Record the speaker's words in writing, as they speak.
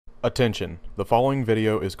Attention, the following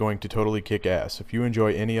video is going to totally kick ass. If you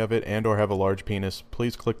enjoy any of it and or have a large penis,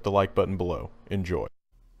 please click the like button below. Enjoy.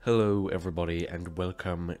 Hello everybody and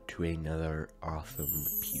welcome to another awesome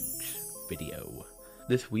Puuwks video.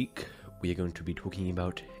 This week we are going to be talking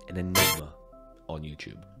about an enigma on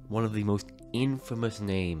YouTube. One of the most infamous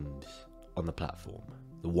names on the platform.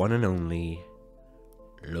 The one and only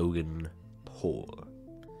Logan Paul.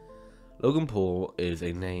 Logan Paul is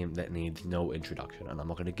a name that needs no introduction, and I'm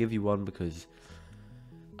not going to give you one because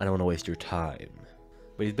I don't want to waste your time.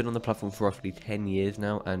 But he's been on the platform for roughly 10 years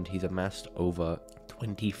now, and he's amassed over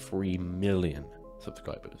 23 million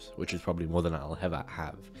subscribers, which is probably more than I'll ever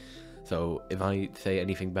have. So if I say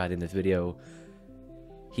anything bad in this video,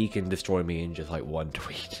 he can destroy me in just like one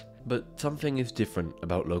tweet. But something is different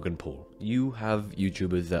about Logan Paul. You have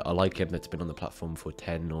YouTubers that are like him that's been on the platform for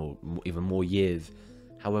 10 or even more years.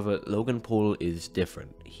 However, Logan Paul is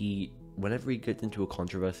different. Whenever he gets into a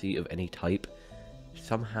controversy of any type,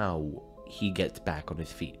 somehow he gets back on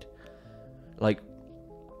his feet. Like,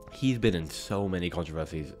 he's been in so many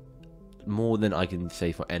controversies, more than I can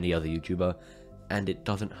say for any other YouTuber, and it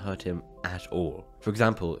doesn't hurt him at all. For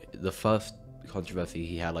example, the first controversy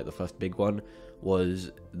he had, like the first big one,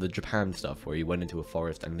 was the Japan stuff, where he went into a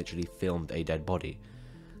forest and literally filmed a dead body.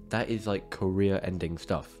 That is like career-ending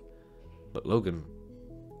stuff. But Logan,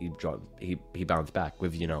 he bounced back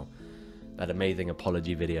with, you know, that amazing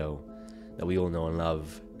apology video that we all know and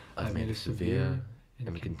love. I've made a severe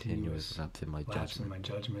and continuous lapse in my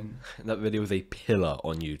judgment. That video is a pillar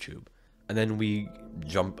on YouTube. And then we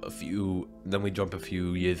jump a few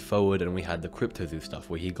years forward, and we had the CryptoZoo stuff,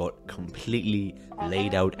 where he got completely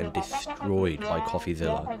laid out and destroyed by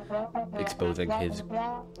CoffeeZilla, exposing his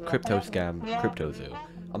crypto scam, CryptoZoo.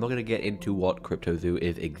 I'm not going to get into what CryptoZoo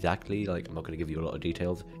is exactly, like, I'm not going to give you a lot of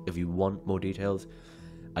details. If you want more details,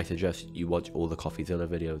 I suggest you watch all the CoffeeZilla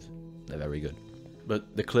videos. They're very good.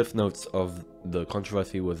 But the cliff notes of the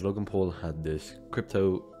controversy was Logan Paul had this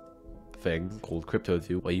crypto thing called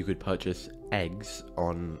CryptoZoo, where you could purchase eggs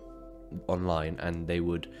online, and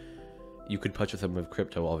you could purchase them with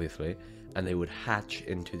crypto, obviously, and they would hatch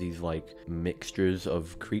into these like mixtures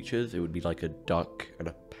of creatures. It would be like a duck and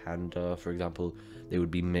a panda, for example. They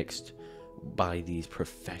would be mixed by these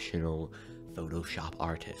professional Photoshop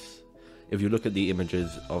artists. If you look at the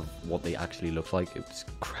images of what they actually look like, it's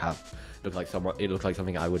crap. It looks like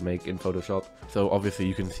something I would make in Photoshop. So obviously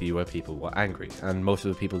you can see where people were angry, and most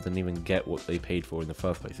of the people didn't even get what they paid for in the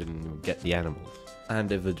first place. They didn't even get the animals. And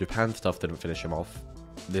if the Japan stuff didn't finish him off,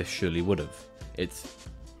 this surely would have. It's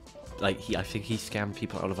like I think he scammed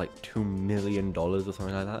people out of like $2 million or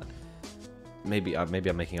something like that. Maybe I'm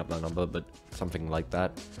making up that number, but something like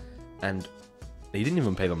that. And he didn't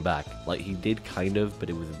even pay them back. Like, he did kind of,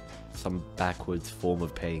 but it was some backwards form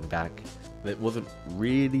of paying back. It wasn't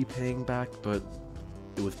really paying back, but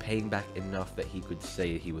it was paying back enough that he could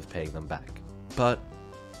say he was paying them back. But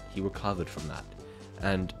he recovered from that,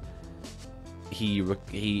 and he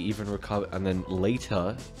even recovered. And then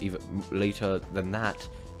even later than that,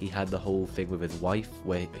 he had the whole thing with his wife,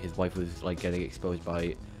 where his wife was like getting exposed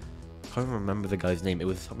by, I can't remember the guy's name. It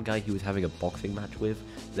was some guy he was having a boxing match with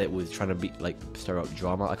that was trying to stir up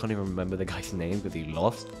drama. I can't even remember the guy's name because he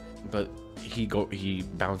lost. But he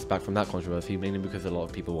bounced back from that controversy, mainly because a lot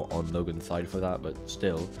of people were on Logan's side for that, but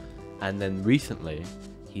still. And then recently,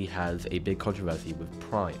 he has a big controversy with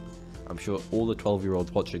Prime. I'm sure all the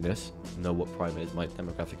 12-year-olds watching this know what Prime is. My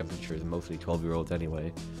demographic, I'm pretty sure, is mostly 12-year-olds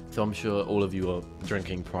anyway. So I'm sure all of you are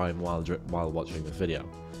drinking Prime while watching this video.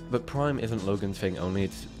 But Prime isn't Logan's thing only,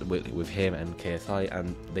 it's with him and KSI,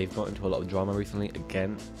 and they've got into a lot of drama recently.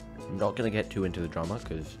 Again, I'm not going to get too into the drama,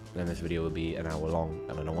 because then this video will be an hour long,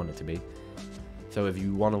 and I don't want it to be. So if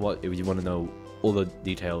you want to know all the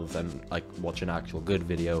details and like watch an actual good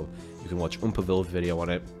video, you can watch Puuwks' video on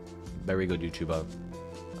it. Very good YouTuber.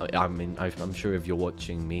 I mean, I'm sure if you're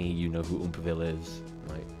watching me, you know who Puuwks is.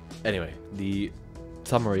 Right. Anyway, the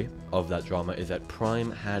summary of that drama is that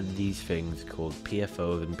Prime had these things called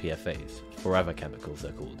PFOs and PFAs, forever chemicals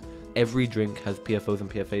they're called. Every drink has PFOs and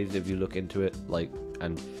PFAs if you look into it,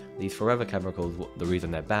 and these forever chemicals, the reason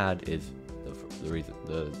they're bad is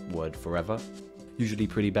the word forever. Usually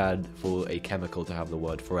pretty bad for a chemical to have the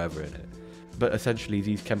word forever in it. But essentially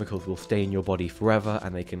these chemicals will stay in your body forever,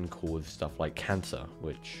 and they can cause stuff like cancer,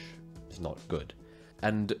 which is not good.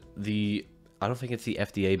 And I don't think it's the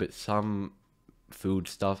FDA, but some food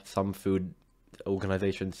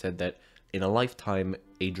organizations said that in a lifetime,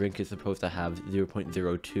 a drink is supposed to have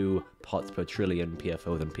 0.02 parts per trillion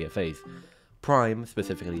PFOs and PFAs. Prime,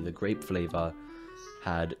 specifically the grape flavor,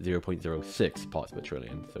 had 0.06 parts per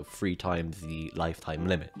trillion, so 3 times the lifetime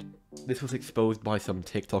limit. This was exposed by some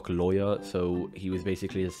TikTok lawyer, so he was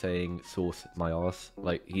basically just saying, source my ass.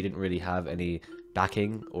 Like, he didn't really have any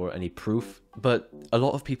backing or any proof. But a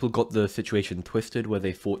lot of people got the situation twisted, where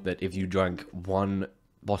they thought that if you drank 1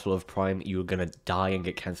 bottle of Prime, you were gonna die and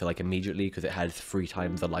get cancer like immediately because it has 3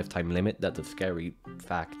 times the lifetime limit. That's a scary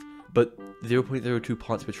fact. But 0.02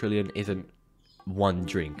 parts per trillion isn't 1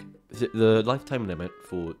 drink. The lifetime limit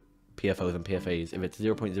for PFOs and PFAs, if it's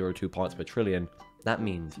 0.02 parts per trillion, that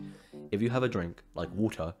means if you have a drink like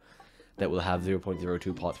water that will have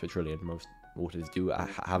 0.02 parts per trillion, most waters do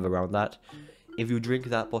have around that. If you drink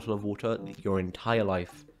that bottle of water your entire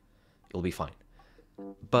life, you'll be fine.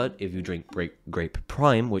 But if you drink grape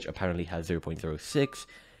Prime, which apparently has 0.06,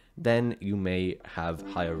 then you may have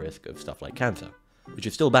higher risk of stuff like cancer, which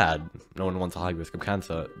is still bad. No one wants a high risk of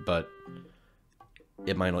cancer, but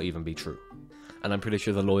it might not even be true. And I'm pretty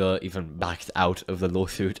sure the lawyer even backed out of the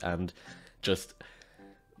lawsuit and just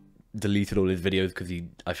deleted all his videos because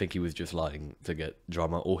I think he was just lying to get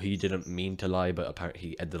drama, or he didn't mean to lie, but apparently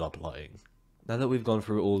he ended up lying. Now that we've gone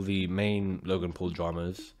through all the main Logan Paul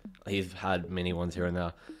dramas, he's had many ones here and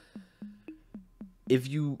there.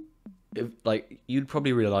 You'd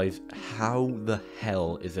probably realize, how the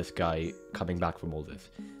hell is this guy coming back from all this?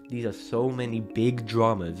 These are so many big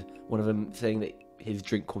dramas, one of them saying that his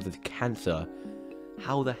drink causes cancer.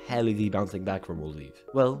 How the hell is he bouncing back from all these?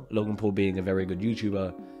 Well, Logan Paul, being a very good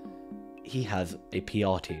YouTuber, he has a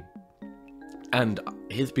PR team. And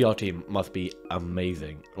his PR team must be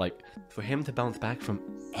amazing. Like, for him to bounce back from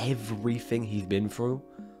everything he's been through.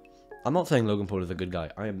 I'm not saying Logan Paul is a good guy.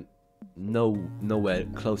 I am nowhere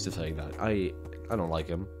close to saying that. I don't like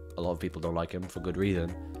him. A lot of people don't like him for good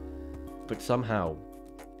reason. But somehow,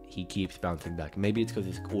 he keeps bouncing back. Maybe it's because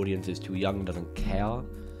his audience is too young and doesn't care.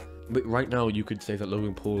 But right now, you could say that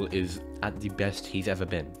Logan Paul is at the best he's ever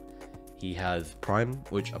been. He has Prime,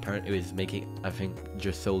 which apparently is making, I think,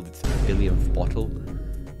 just sold its billionth bottle.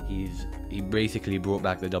 He basically brought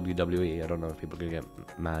back the WWE. I don't know if people can get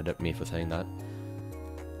mad at me for saying that.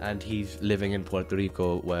 And he's living in Puerto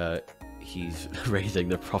Rico, where he's raising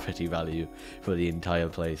the property value for the entire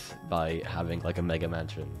place by having like a mega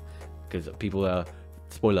mansion. Because people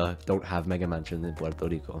spoiler, don't have mega mansions in Puerto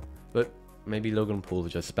Rico. But maybe Logan Paul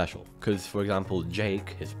is just special. Because, for example, Jake,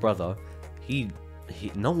 his brother,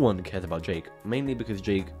 no one cares about Jake. Mainly because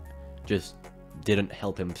Jake just didn't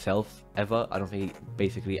help himself ever. I don't think he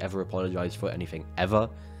basically ever apologized for anything ever.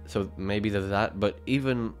 So maybe there's that. But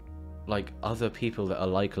even like other people that are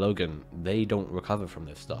like Logan, they don't recover from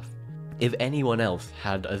this stuff. If anyone else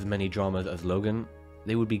had as many dramas as Logan,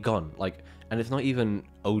 they would be gone. Like, and it's not even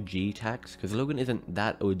OG tax, because Logan isn't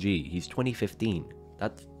that OG. He's 2015.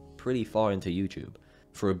 That's pretty far into YouTube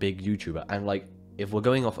for a big YouTuber. And like, if we're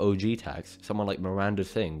going off OG tax, someone like Miranda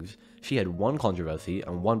Sings, she had 1 controversy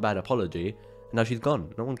and 1 bad apology, and now she's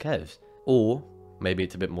gone. No one cares. Or maybe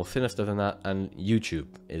it's a bit more sinister than that, and YouTube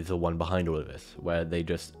is the one behind all of this, where they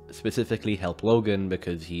just specifically help Logan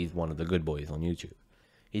because he's one of the good boys on YouTube.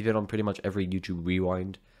 He's been on pretty much every YouTube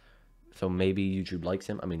Rewind, so maybe YouTube likes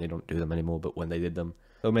him. I mean, they don't do them anymore, but when they did them,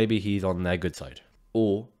 so maybe he's on their good side.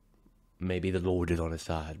 Or maybe the Lord is on his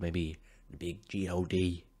side. Maybe the big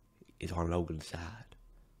G.O.D. is on Logan's side.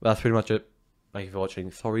 That's pretty much it. Thank you for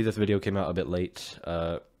watching. Sorry this video came out a bit late.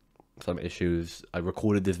 Some issues. I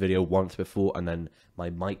recorded this video once before, and then my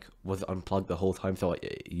mic was unplugged the whole time, so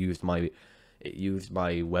it used my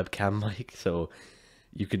webcam mic, so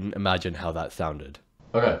you can imagine how that sounded.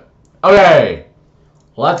 Okay,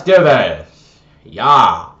 let's do this.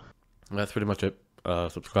 Yeah. That's pretty much it.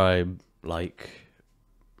 Subscribe, like,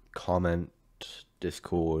 comment,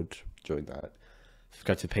 Discord, join that.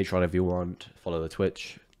 Subscribe to Patreon if you want. Follow the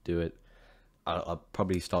Twitch. Do it. I'll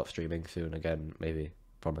probably start streaming soon again, maybe.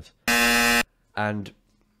 Promise. And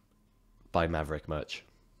buy Maverick merch.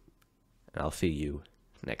 And I'll see you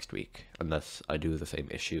next week. Unless I do the same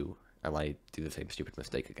issue and I do the same stupid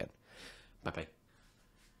mistake again. Bye-bye.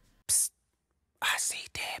 Psst. I see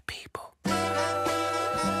dead people.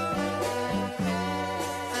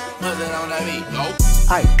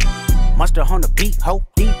 Aye, monster on the beat, ho,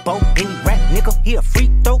 Debo, any rap nigga, he a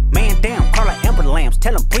freak throw, man down, call her Amber Lambs,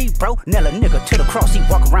 tell him breathe, bro, nail a nigga to the cross, he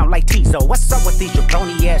walk around like Tizo. What's up with these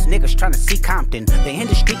jabroni ass niggas trying to see Compton? The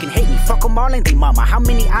industry can hate me, fuck them all and they mama. How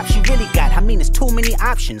many options you really got? I mean, it's too many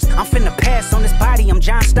options. I'm finna pass on this body, I'm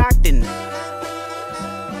John Stockton.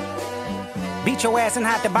 Beat your ass and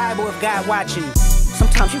hide the Bible if God watching.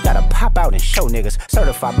 Sometimes you gotta pop out and show niggas.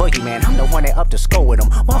 Certified boogeyman, I'm the one that up to score with him.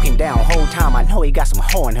 Walking down whole time, I know he got some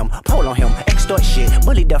hoe in him. Pole on him, extort shit,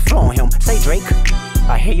 bully the flow on him. Say Drake,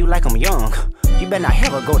 I hear you like I'm young. You better not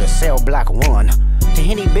ever go to cell block 1. To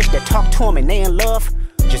any bitch that talk to him and they in love,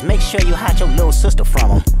 just make sure you hide your little sister from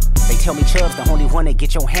him. They tell me Chubb's the only one that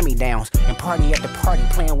get your hand-me-downs, and party at the party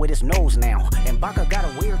playing with his nose now. And Baka got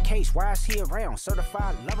a weird case, why is he around?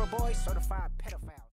 Certified lover boy, certified pedophile.